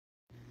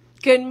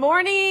Good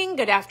morning,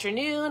 good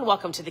afternoon.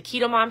 Welcome to the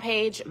KetoMom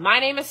page. My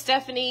name is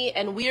Stephanie,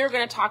 and we are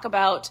going to talk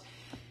about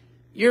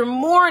your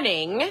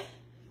morning,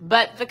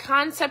 but the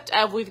concept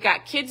of we've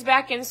got kids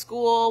back in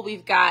school.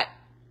 We've got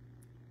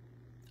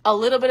a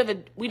little bit of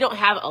a, we don't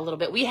have a little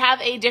bit. We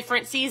have a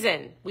different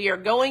season. We are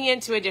going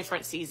into a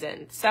different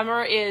season.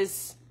 Summer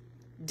is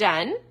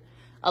done.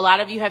 A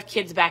lot of you have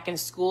kids back in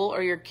school,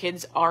 or your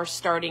kids are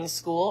starting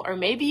school, or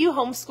maybe you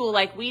homeschool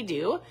like we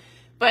do,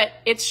 but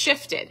it's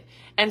shifted.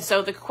 And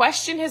so the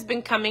question has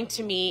been coming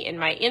to me in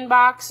my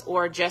inbox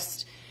or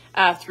just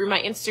through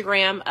my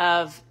Instagram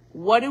of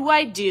what do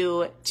I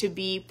do to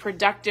be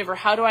productive, or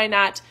how do I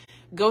not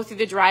go through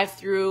the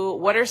drive-thru?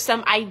 What are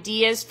some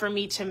ideas for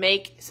me to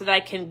make so that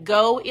I can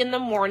go in the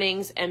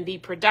mornings and be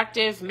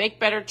productive, make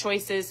better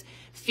choices,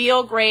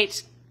 feel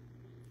great,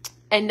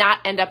 and not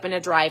end up in a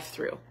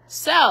drive-thru?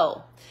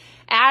 So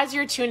as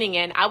you're tuning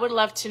in, I would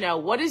love to know,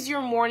 what does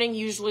your morning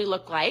usually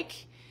look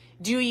like?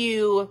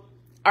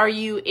 Are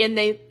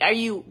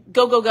you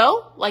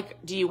go?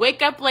 Like, do you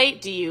wake up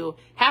late? Do you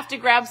have to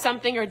grab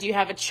something, or do you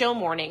have a chill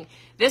morning?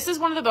 This is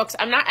one of the books.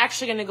 I'm not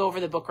actually going to go over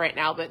the book right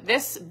now, but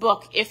this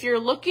book, if you're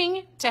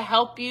looking to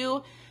help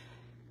you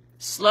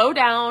slow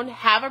down,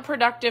 have a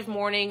productive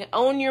morning,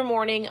 own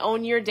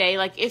your day,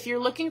 like if you're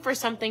looking for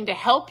something to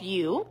help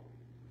you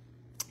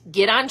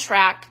get on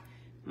track,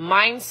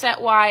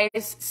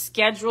 mindset-wise,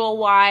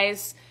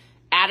 schedule-wise,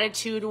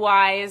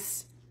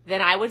 attitude-wise, then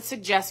I would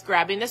suggest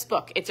grabbing this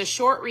book. It's a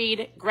short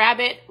read. Grab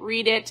it,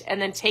 read it, and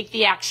then take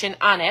the action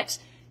on it.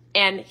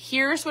 And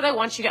here's what I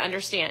want you to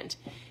understand.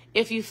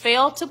 If you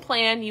fail to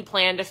plan, you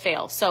plan to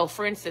fail. So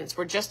for instance,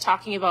 we're just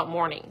talking about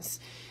mornings.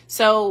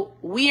 So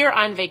we are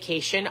on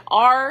vacation.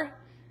 Our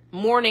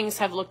mornings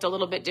have looked a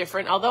little bit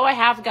different. Although I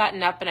have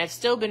gotten up and I've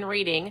still been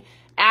reading,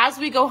 as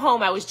we go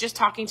home, I was just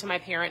talking to my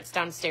parents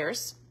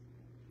downstairs.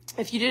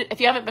 If you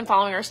haven't been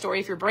following our story,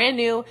 if you're brand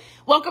new,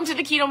 welcome to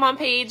the KetoMom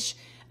page.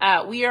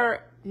 We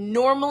are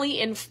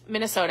normally in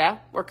Minnesota.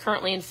 We're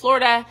currently in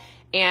Florida,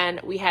 and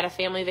we had a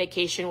family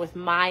vacation with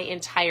my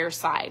entire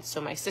side.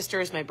 So my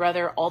sisters, my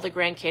brother, all the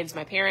grandkids,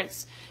 my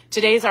parents.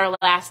 Today's our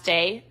last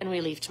day, and we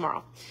leave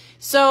tomorrow.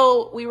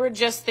 So we were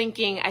just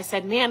thinking, I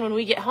said, man, when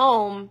we get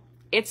home,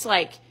 it's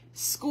like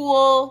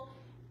school.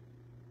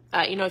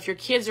 If your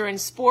kids are in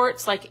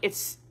sports, like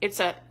it's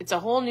a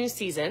whole new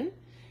season.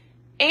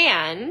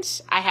 And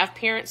I have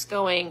parents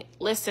going,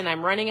 listen,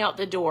 I'm running out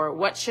the door.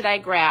 What should I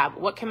grab?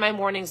 What can my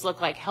mornings look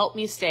like? Help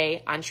me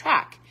stay on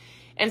track.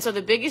 And so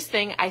the biggest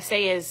thing I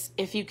say is,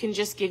 if you can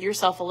just give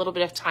yourself a little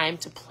bit of time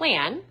to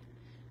plan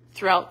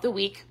throughout the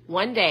week,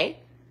 one day,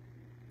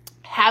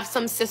 have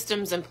some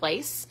systems in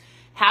place,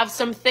 have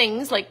some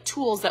things like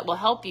tools that will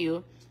help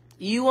you,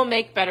 you will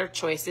make better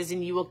choices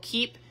and you will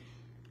keep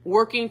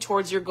working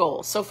towards your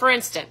goals. So for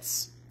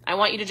instance, I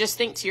want you to just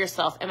think to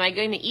yourself, am I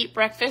going to eat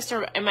breakfast,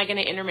 or am I going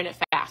to intermittent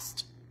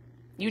fast?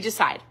 You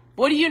decide.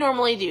 What do you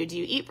normally do? Do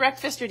you eat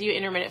breakfast, or do you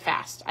intermittent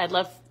fast? I'd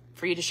love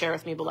for you to share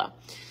with me below,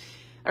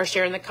 or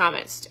share in the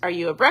comments. Are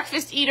you a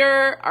breakfast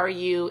eater? Are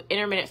you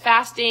intermittent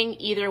fasting?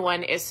 Either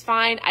one is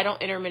fine. I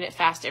don't intermittent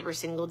fast every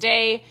single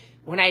day.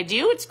 When I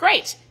do, it's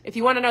great. If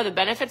you want to know the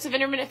benefits of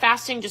intermittent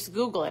fasting, just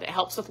Google it. It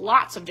helps with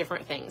lots of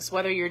different things,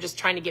 whether you're just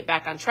trying to get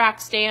back on track,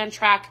 stay on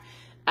track,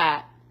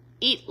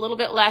 eat a little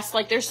bit less.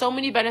 Like, there's so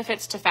many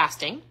benefits to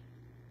fasting.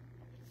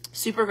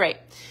 Super great.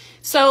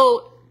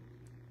 So,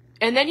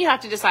 and then you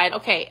have to decide,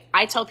 okay,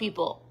 I tell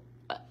people,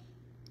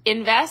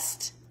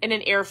 invest in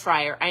an air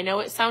fryer. I know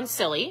it sounds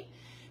silly,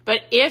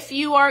 but if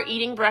you are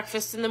eating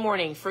breakfast in the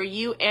morning for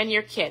you and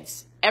your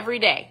kids every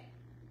day,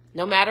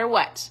 no matter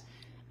what,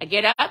 I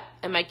get up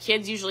and my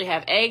kids usually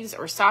have eggs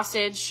or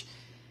sausage.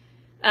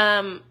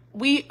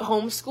 We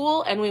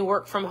homeschool and we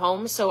work from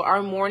home, so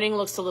our morning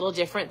looks a little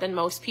different than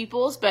most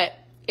people's, but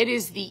it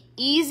is the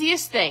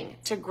easiest thing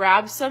to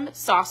grab some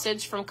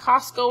sausage from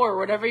Costco or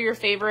whatever your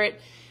favorite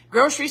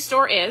grocery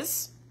store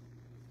is.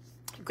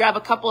 Grab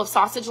a couple of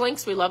sausage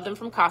links. We love them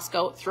from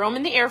Costco. Throw them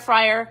in the air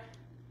fryer,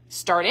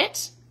 start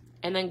it,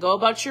 and then go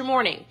about your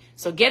morning.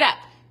 So get up,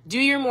 do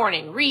your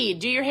morning, read,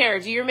 do your hair,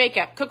 do your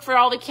makeup, cook for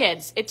all the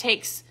kids. It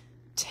takes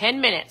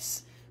 10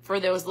 minutes for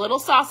those little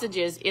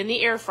sausages in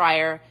the air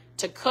fryer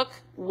to cook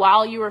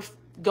while you are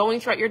going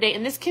throughout your day.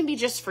 And this can be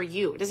just for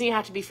you. It doesn't even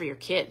have to be for your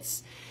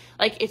kids.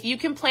 Like, if you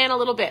can plan a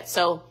little bit,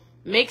 so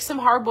make some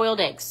hard-boiled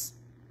eggs.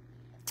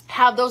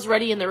 Have those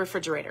ready in the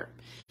refrigerator.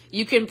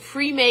 You can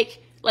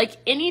pre-make like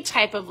any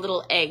type of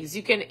little eggs.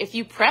 You can, if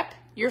you prep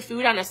your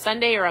food on a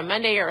Sunday or a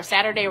Monday or a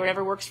Saturday or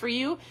whatever works for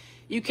you,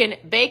 you can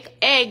bake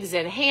eggs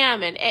and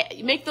ham and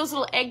make those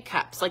little egg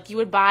cups like you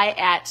would buy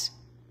at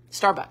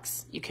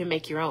Starbucks. You can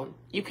make your own.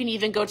 You can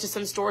even go to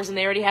some stores and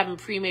they already have them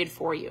pre-made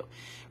for you,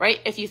 right?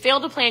 If you fail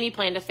to plan, you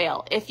plan to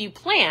fail. If you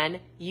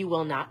plan, you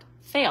will not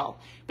fail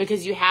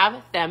because you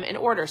have them in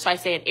order. So I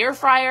say an air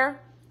fryer,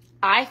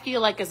 I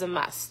feel like is a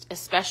must,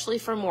 especially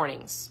for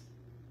mornings.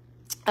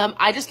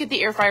 I just get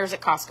the air fryers at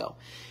Costco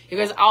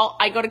because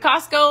I go to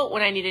Costco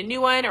when I need a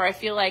new one, or I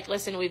feel like,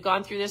 listen, we've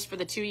gone through this for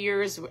the 2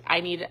 years. I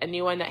need a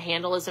new one. That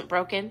handle isn't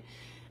broken.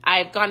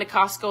 I've gone to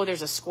Costco.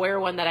 There's a square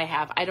one that I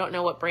have. I don't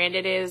know what brand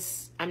it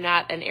is. I'm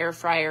not an air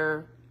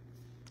fryer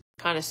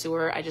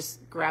connoisseur. I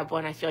just grab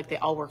one. I feel like they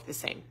all work the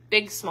same.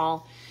 Big,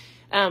 small.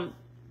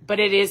 But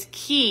it is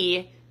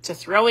key to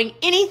throwing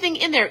anything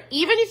in there,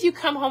 even if you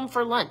come home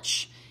for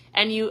lunch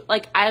and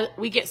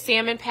we get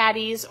salmon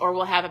patties or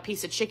we'll have a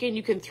piece of chicken.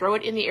 You can throw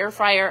it in the air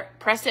fryer,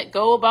 press it,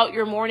 go about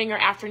your morning or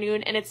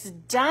afternoon, and it's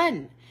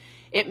done.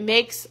 It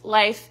makes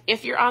life,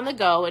 if you're on the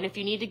go and if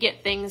you need to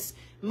get things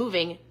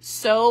moving,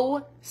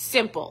 so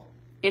simple.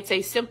 It's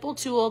a simple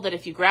tool that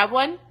if you grab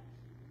one,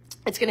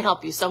 it's going to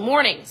help you. So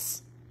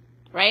mornings,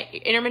 right?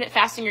 Intermittent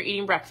fasting, you're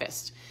eating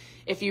breakfast.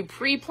 If you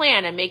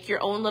pre-plan and make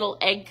your own little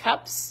egg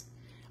cups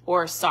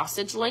or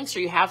sausage links,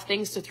 or you have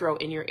things to throw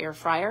in your air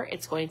fryer,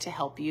 it's going to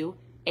help you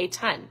a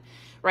ton,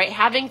 right?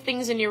 Having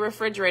things in your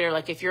refrigerator,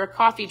 like if you're a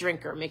coffee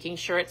drinker, making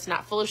sure it's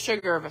not full of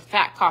sugar of a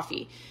fat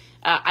coffee.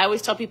 I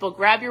always tell people,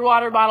 grab your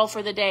water bottle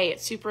for the day.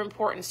 It's super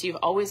important. So you've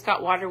always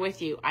got water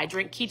with you. I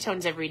drink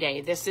ketones every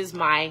day. This is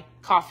my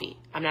coffee.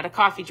 I'm not a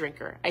coffee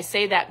drinker. I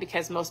say that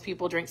because most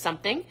people drink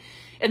something.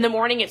 In the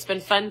morning, it's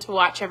been fun to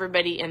watch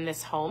everybody in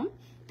this home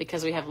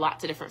because we have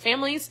lots of different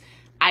families.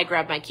 I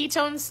grab my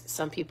ketones.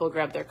 Some people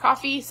grab their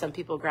coffee. Some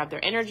people grab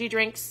their energy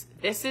drinks.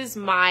 This is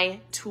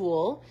my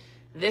tool.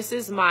 This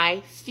is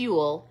my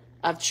fuel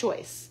of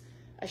choice.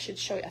 I should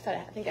show you. I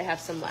think I have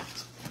some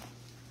left.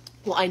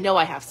 Well, I know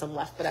I have some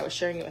left, but I was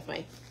sharing it with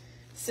my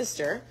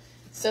sister.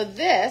 So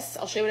this,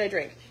 I'll show you what I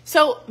drink.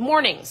 So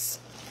mornings.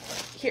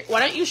 Here,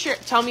 why don't you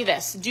tell me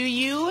this?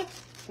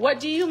 What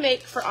do you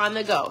make for on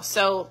the go?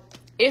 So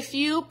if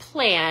you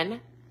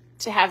plan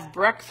to have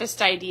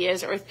breakfast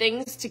ideas or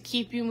things to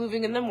keep you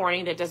moving in the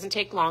morning that doesn't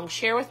take long,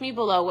 share with me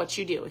below what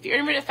you do. If you're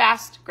intermittent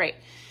fast, great.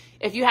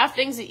 If you have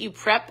things that you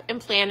prep and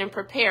plan and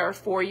prepare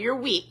for your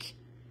week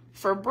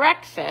for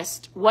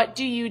breakfast, what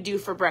do you do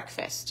for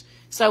breakfast?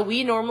 So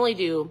we normally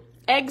do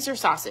eggs or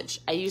sausage.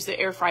 I use the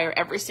air fryer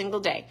every single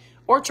day.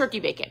 Or turkey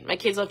bacon. My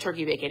kids love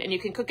turkey bacon. And you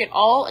can cook it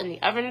all in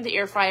the oven or the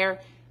air fryer.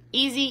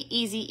 Easy,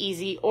 easy,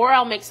 easy. Or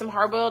I'll make some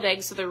hard-boiled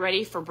eggs so they're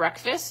ready for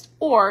breakfast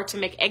or to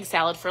make egg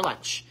salad for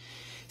lunch.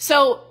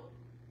 So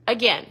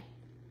again,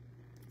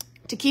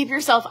 to keep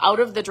yourself out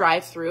of the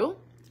drive-thru,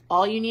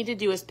 all you need to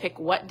do is pick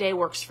what day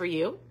works for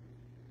you,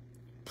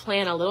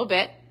 plan a little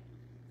bit,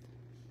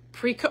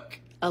 pre-cook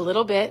a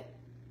little bit,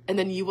 and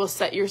then you will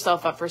set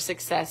yourself up for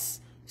success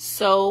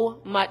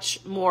so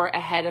much more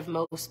ahead of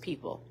most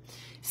people.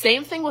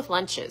 Same thing with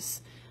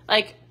lunches.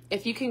 Like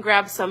if you can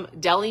grab some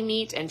deli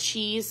meat and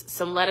cheese,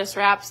 some lettuce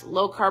wraps,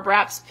 low-carb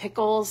wraps,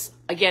 pickles,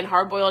 again,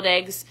 hard-boiled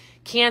eggs,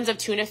 cans of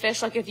tuna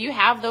fish. Like if you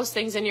have those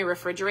things in your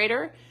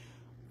refrigerator,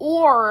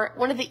 or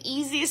one of the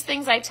easiest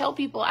things I tell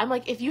people, I'm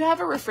like, if you have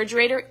a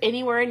refrigerator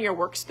anywhere in your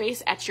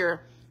workspace, at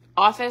your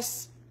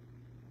office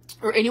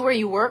or anywhere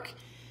you work,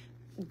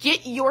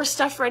 get your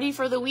stuff ready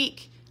for the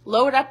week.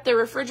 Load up the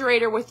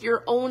refrigerator with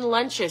your own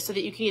lunches so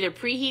that you can either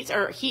preheat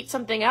or heat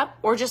something up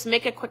or just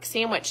make a quick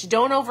sandwich.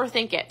 Don't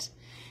overthink it.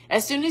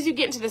 As soon as you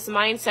get into this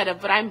mindset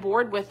of, but I'm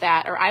bored with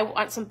that, or I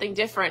want something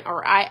different,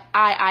 or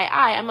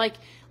I'm like,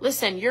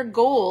 listen, your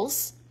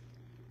goals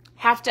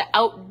have to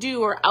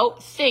outdo or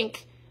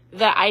outthink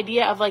the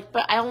idea of like,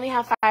 but I only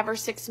have 5 or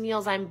 6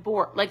 meals. I'm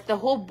bored. Like the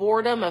whole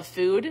boredom of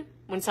food.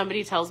 When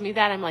somebody tells me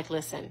that, I'm like,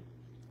 listen,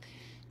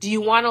 do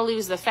you want to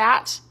lose the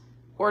fat,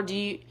 or do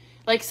you,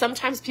 like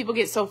sometimes people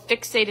get so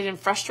fixated and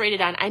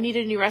frustrated on, I need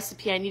a new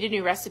recipe. I need a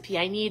new recipe.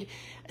 I need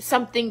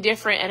something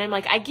different. And I'm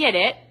like, I get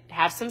it.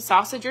 Have some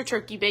sausage or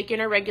turkey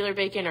bacon or regular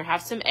bacon, or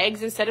have some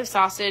eggs instead of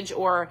sausage,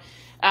 or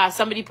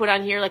somebody put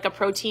on here like a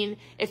protein.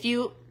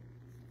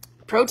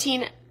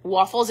 Protein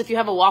waffles, if you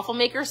have a waffle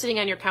maker sitting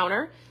on your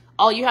counter,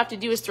 all you have to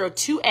do is throw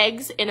 2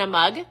 eggs in a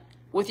mug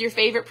with your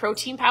favorite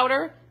protein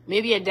powder,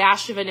 maybe a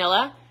dash of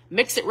vanilla,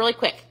 mix it really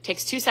quick.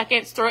 Takes 2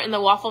 seconds, throw it in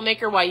the waffle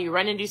maker while you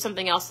run and do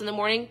something else in the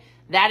morning.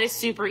 That is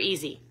super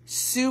easy.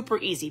 Super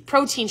easy.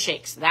 Protein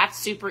shakes, that's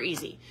super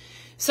easy.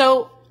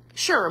 So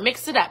sure,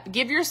 mix it up.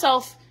 Give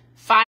yourself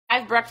 5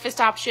 breakfast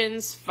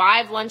options,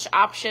 5 lunch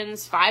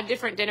options, 5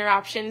 different dinner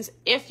options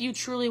if you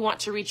truly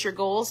want to reach your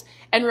goals,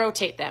 and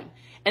rotate them.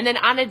 And then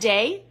on a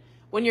day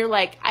when you're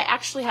like, I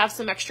actually have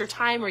some extra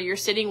time, or you're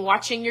sitting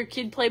watching your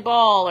kid play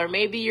ball, or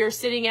maybe you're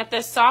sitting at the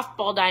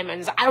softball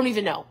diamonds, I don't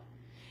even know.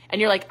 And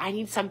you're like, I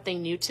need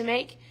something new to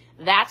make.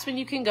 That's when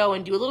you can go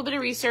and do a little bit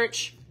of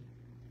research.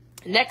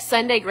 Next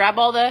Sunday, grab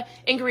all the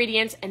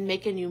ingredients and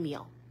make a new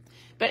meal.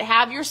 But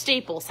have your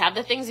staples, have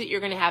the things that you're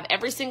going to have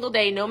every single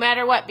day, no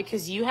matter what,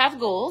 because you have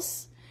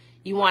goals.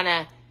 You want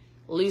to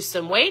lose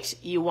some weight.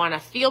 You want to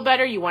feel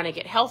better. You want to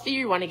get healthier.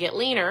 You want to get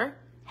leaner.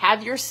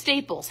 Have your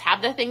staples.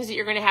 Have the things that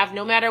you're going to have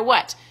no matter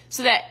what.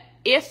 So that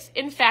if,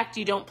 in fact,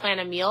 you don't plan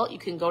a meal, you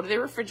can go to the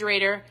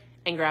refrigerator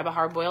and grab a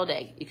hard-boiled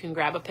egg. You can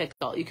grab a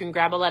pickle. You can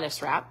grab a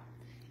lettuce wrap.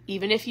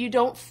 Even if you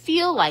don't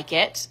feel like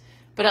it,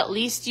 but at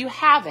least you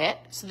have it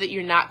so that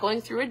you're not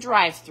going through a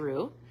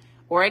drive-thru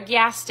or a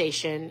gas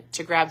station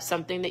to grab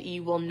something that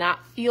you will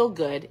not feel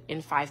good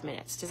in 5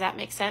 minutes. Does that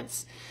make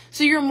sense?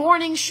 So your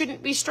morning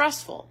shouldn't be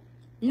stressful.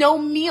 No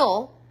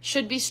meal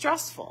should be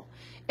stressful.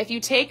 If you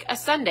take a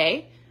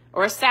Sunday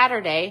or a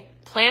Saturday,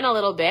 plan a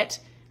little bit,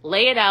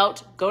 lay it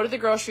out, go to the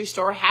grocery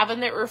store, have in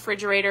the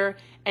refrigerator,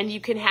 and you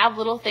can have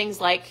little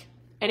things like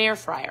an air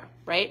fryer,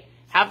 right?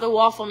 Have the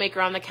waffle maker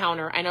on the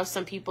counter. I know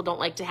some people don't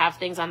like to have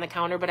things on the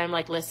counter, but I'm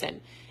like,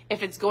 listen,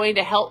 if it's going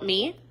to help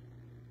me,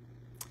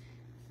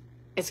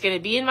 it's going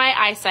to be in my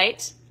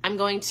eyesight. I'm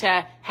going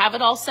to have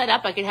it all set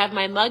up. I can have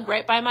my mug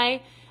right by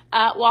my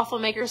waffle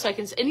maker, so I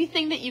can,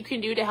 anything that you can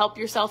do to help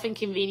yourself in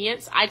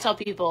convenience. I tell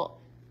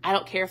people, I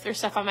don't care if there's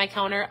stuff on my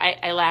counter.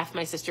 I laugh.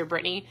 My sister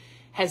Brittany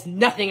has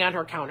nothing on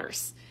her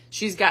counters.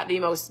 She's got the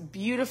most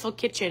beautiful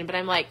kitchen, but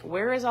I'm like,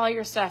 where is all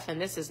your stuff?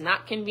 And this is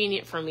not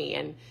convenient for me.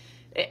 And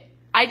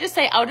I just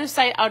say out of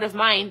sight, out of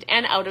mind,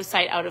 and out of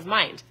sight, out of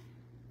mind.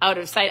 Out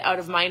of sight, out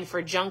of mind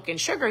for junk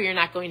and sugar. You're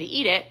not going to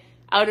eat it.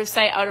 Out of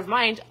sight, out of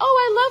mind. Oh,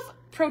 I love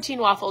protein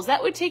waffles.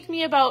 That would take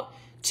me about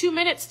 2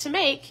 minutes to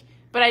make,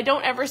 but I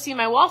don't ever see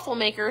my waffle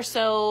maker,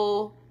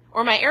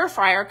 or my air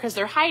fryer, because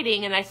they're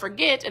hiding and I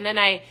forget, and then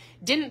I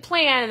didn't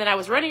plan, and then I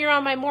was running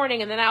around my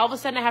morning, and then all of a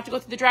sudden I have to go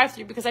through the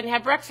drive-thru because I didn't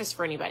have breakfast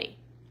for anybody.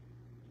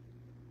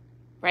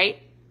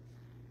 Right?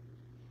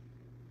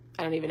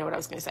 I don't even know what I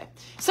was going to say.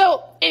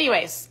 So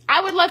anyways,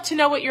 I would love to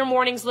know what your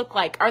mornings look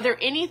like. Are there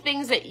any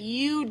things that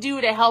you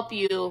do to help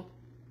you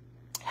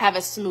have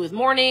a smooth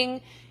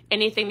morning?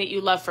 Anything that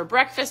you love for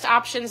breakfast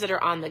options that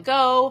are on the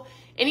go?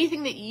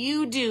 Anything that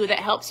you do that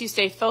helps you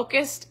stay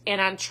focused and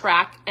on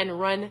track and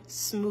run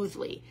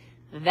smoothly?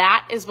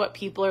 That is what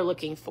people are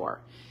looking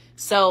for.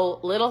 So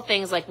little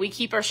things like we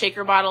keep our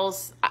shaker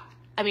bottles.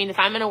 I mean, if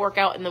I'm going to work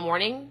out in the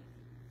morning,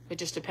 it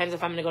just depends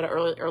if I'm going to go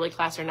to early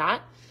class or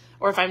not.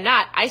 Or if I'm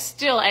not, I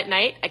still at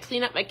night, I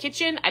clean up my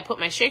kitchen. I put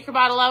my shaker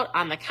bottle out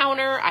on the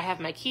counter. I have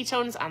my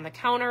ketones on the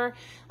counter.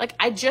 Like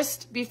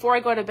before I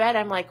go to bed,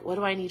 I'm like, what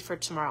do I need for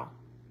tomorrow?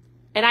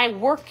 And I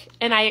work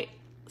and I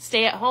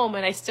stay at home,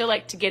 and I still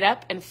like to get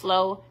up and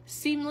flow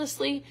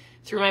seamlessly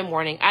through my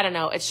morning. I don't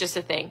know. It's just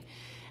a thing.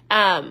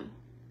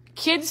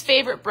 Kids'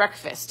 favorite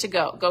breakfast to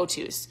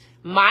go-tos.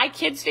 My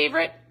kids'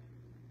 favorite,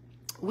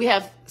 we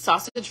have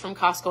sausage from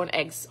Costco and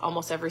eggs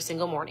almost every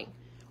single morning.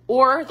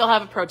 Or they'll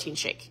have a protein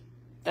shake.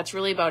 That's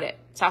really about it.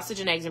 Sausage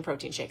and eggs and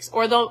protein shakes.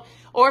 Or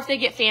if they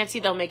get fancy,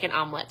 they'll make an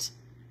omelet.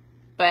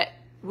 But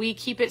we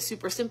keep it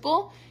super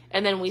simple,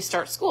 and then we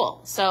start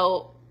school.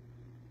 So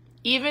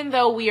even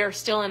though we are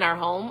still in our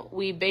home,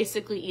 we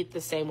basically eat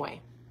the same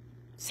way.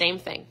 Same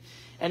thing.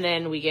 And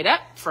then we get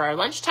up for our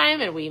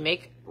lunchtime and we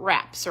make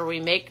wraps, or we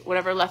make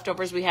whatever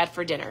leftovers we had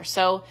for dinner.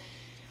 So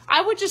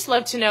I would just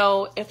love to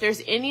know if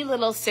there's any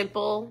little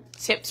simple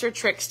tips or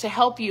tricks to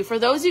help you. For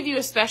those of you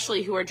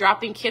especially who are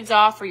dropping kids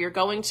off, or you're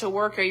going to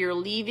work, or you're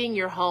leaving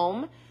your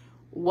home,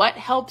 what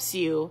helps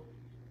you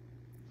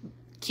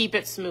keep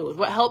it smooth?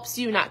 What helps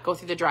you not go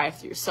through the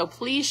drive-thru? So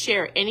please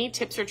share any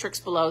tips or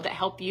tricks below that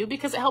help you,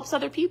 because it helps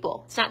other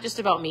people. It's not just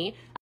about me.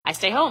 I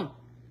stay home.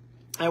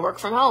 I work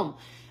from home.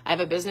 I have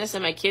a business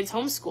and my kids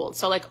homeschooled.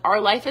 So like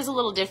our life is a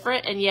little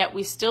different, and yet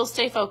we still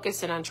stay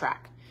focused and on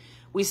track.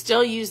 We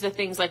still use the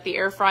things like the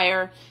air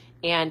fryer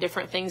and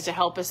different things to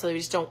help us, so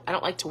I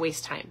don't like to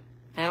waste time.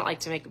 I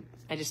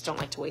just don't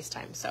like to waste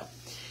time. So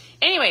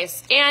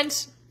anyways,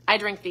 and I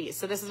drink these.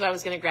 So this is what I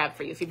was going to grab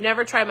for you. If you've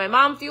never tried my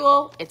Mom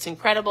Fuel, it's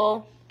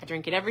incredible. I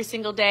drink it every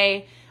single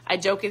day. I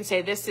joke and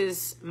say, this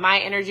is my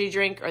energy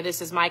drink, or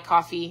this is my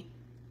coffee.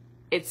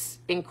 It's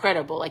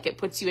incredible. Like, it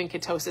puts you in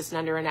ketosis in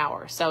under an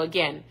hour. So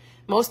again,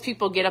 most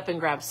people get up and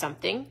grab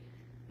something.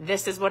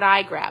 This is what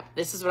I grab.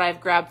 This is what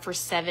I've grabbed for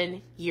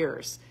 7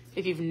 years.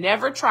 If you've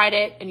never tried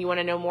it and you want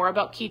to know more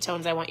about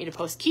ketones, I want you to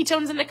post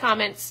ketones in the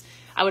comments.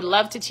 I would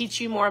love to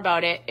teach you more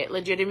about it. It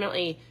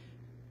legitimately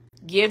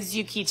gives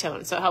you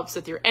ketones. So it helps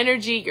with your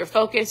energy, your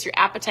focus, your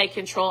appetite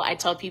control. I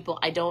tell people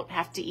I don't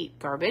have to eat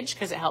garbage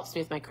because it helps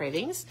me with my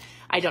cravings.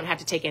 I don't have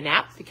to take a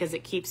nap because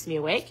it keeps me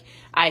awake.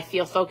 I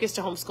feel focused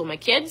to homeschool my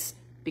kids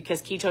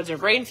because ketones are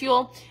brain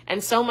fuel,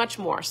 and so much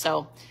more.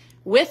 So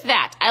with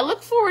that, I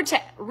look forward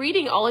to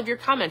reading all of your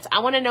comments. I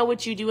want to know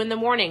what you do in the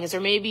mornings, or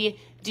maybe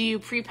do you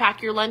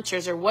pre-pack your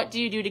lunches, or what do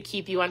you do to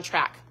keep you on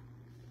track?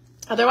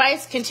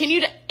 Otherwise, continue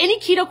to any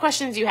keto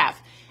questions you have.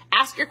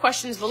 Ask your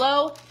questions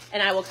below,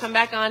 and I will come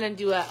back on and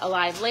do a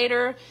live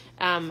later.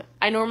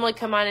 I normally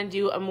come on and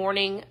do a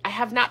morning. I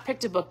have not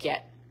picked a book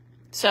yet.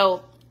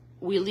 So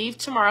we leave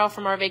tomorrow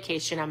from our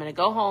vacation. I'm going to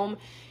go home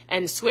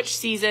and switch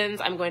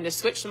seasons. I'm going to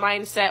switch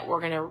mindset. We're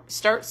going to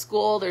start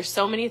school. There's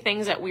so many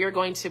things that we are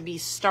going to be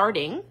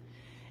starting,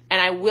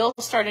 and I will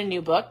start a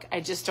new book.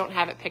 I just don't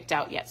have it picked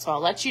out yet. So I'll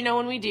let you know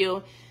when we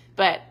do.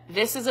 But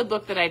this is a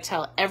book that I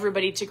tell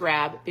everybody to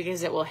grab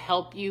because it will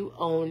help you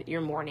own your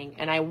morning.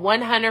 And I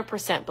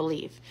 100%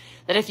 believe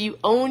that if you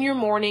own your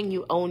morning,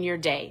 you own your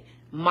day.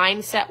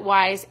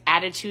 Mindset-wise,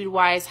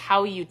 attitude-wise,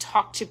 how you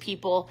talk to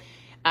people.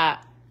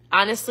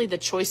 Honestly, the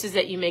choices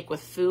that you make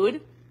with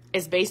food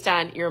is based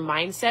on your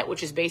mindset,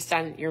 which is based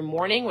on your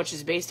morning, which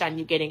is based on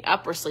you getting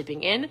up or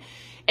sleeping in.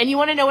 And you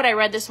want to know what I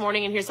read this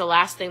morning? And here's the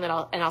last thing that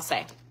I'll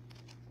say.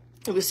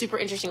 It was super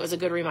interesting. It was a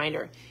good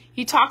reminder.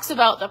 He talks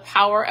about the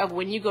power of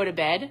when you go to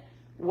bed,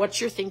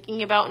 what you're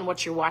thinking about and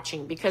what you're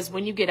watching. Because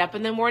when you get up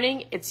in the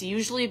morning, it's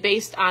usually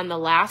based on the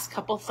last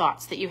couple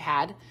thoughts that you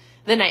had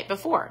the night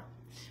before.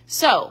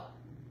 So,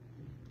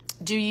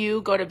 do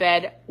you go to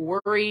bed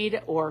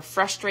worried or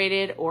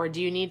frustrated, or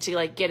do you need to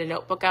like get a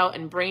notebook out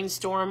and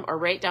brainstorm or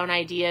write down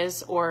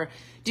ideas? Or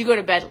do you go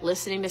to bed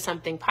listening to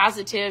something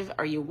positive?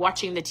 Are you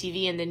watching the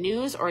TV and the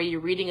news, or are you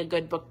reading a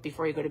good book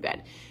before you go to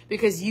bed?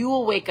 Because you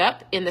will wake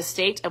up in the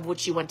state of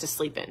which you went to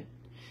sleep in.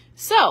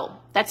 So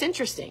that's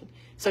interesting.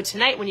 So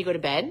tonight when you go to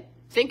bed,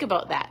 think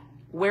about that.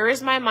 Where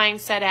is my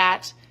mindset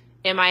at?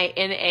 Am I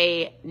in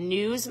a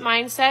news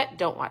mindset?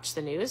 Don't watch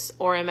the news.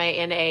 Or am I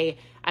in a,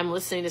 I'm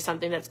listening to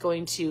something that's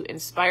going to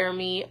inspire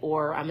me,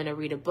 or I'm going to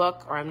read a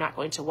book, or I'm not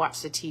going to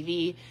watch the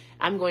TV.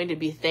 I'm going to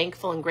be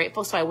thankful and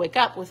grateful. So I wake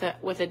up with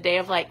a day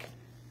of like,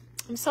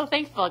 I'm so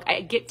thankful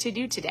I get to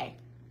do today.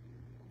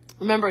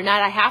 Remember,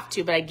 not I have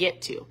to, but I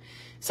get to.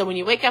 So when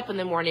you wake up in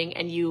the morning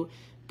and you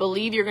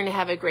believe you're going to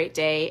have a great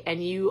day,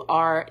 and you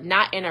are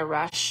not in a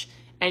rush,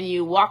 and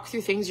you walk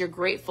through things you're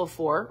grateful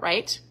for,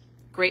 right?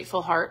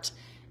 Grateful heart.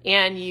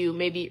 And you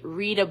maybe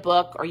read a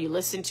book, or you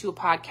listen to a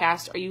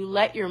podcast, or you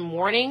let your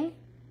morning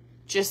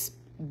just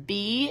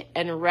be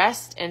and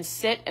rest and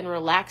sit and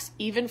relax,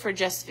 even for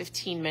just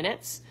 15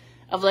 minutes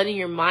of letting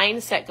your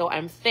mindset go.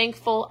 I'm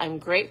thankful. I'm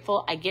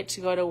grateful. I get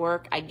to go to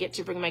work. I get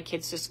to bring my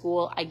kids to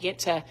school. I get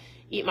to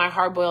eat my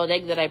hard-boiled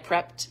egg that I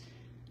prepped.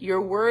 Your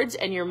words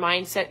and your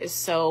mindset is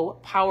so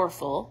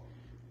powerful,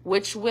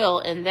 which will,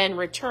 and then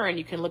return,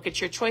 you can look at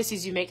your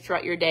choices you make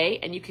throughout your day,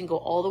 and you can go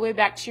all the way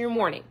back to your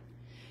morning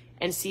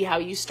and see how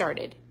you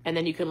started. And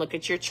then you can look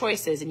at your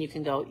choices and you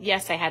can go,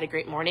 yes, I had a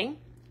great morning.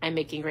 I'm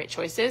making great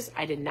choices.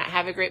 I did not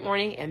have a great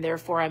morning, and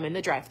therefore I'm in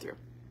the drive-thru.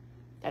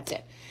 That's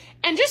it.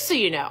 And just so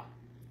you know,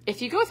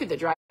 if you go through the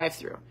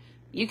drive-thru,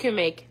 you can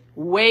make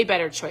way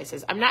better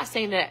choices. I'm not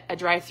saying that a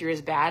drive-thru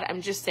is bad.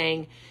 I'm just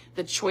saying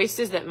the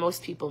choices that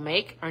most people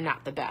make are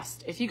not the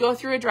best. If you go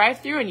through a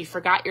drive-thru and you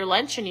forgot your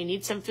lunch and you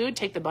need some food,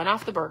 take the bun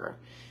off the burger.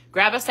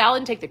 Grab a salad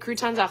and take the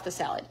croutons off the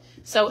salad.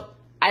 So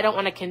I don't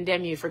want to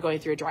condemn you for going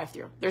through a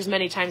drive-thru. There's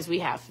many times we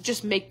have.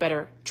 Just make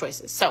better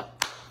choices. So,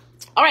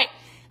 all right,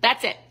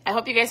 that's it. I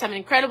hope you guys have an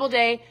incredible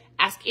day.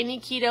 Ask any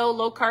keto,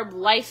 low-carb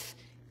life,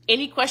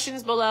 any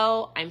questions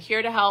below. I'm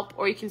here to help,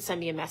 or you can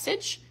send me a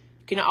message.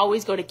 You can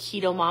always go to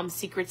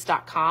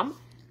ketomomsecrets.com.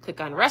 Click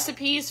on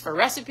recipes for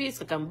recipes.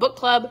 Click on book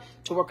club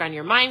to work on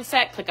your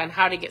mindset. Click on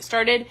how to get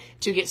started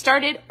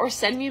or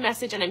send me a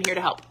message, and I'm here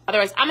to help.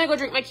 Otherwise, I'm going to go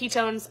drink my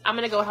ketones. I'm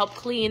going to go help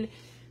clean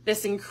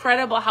this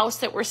incredible house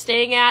that we're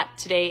staying at.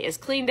 Today is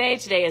clean day.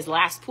 Today is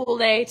last pool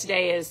day.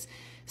 Today is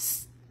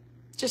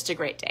just a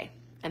great day.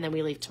 And then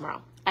we leave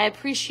tomorrow. I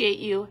appreciate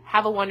you.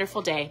 Have a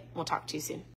wonderful day. We'll talk to you soon.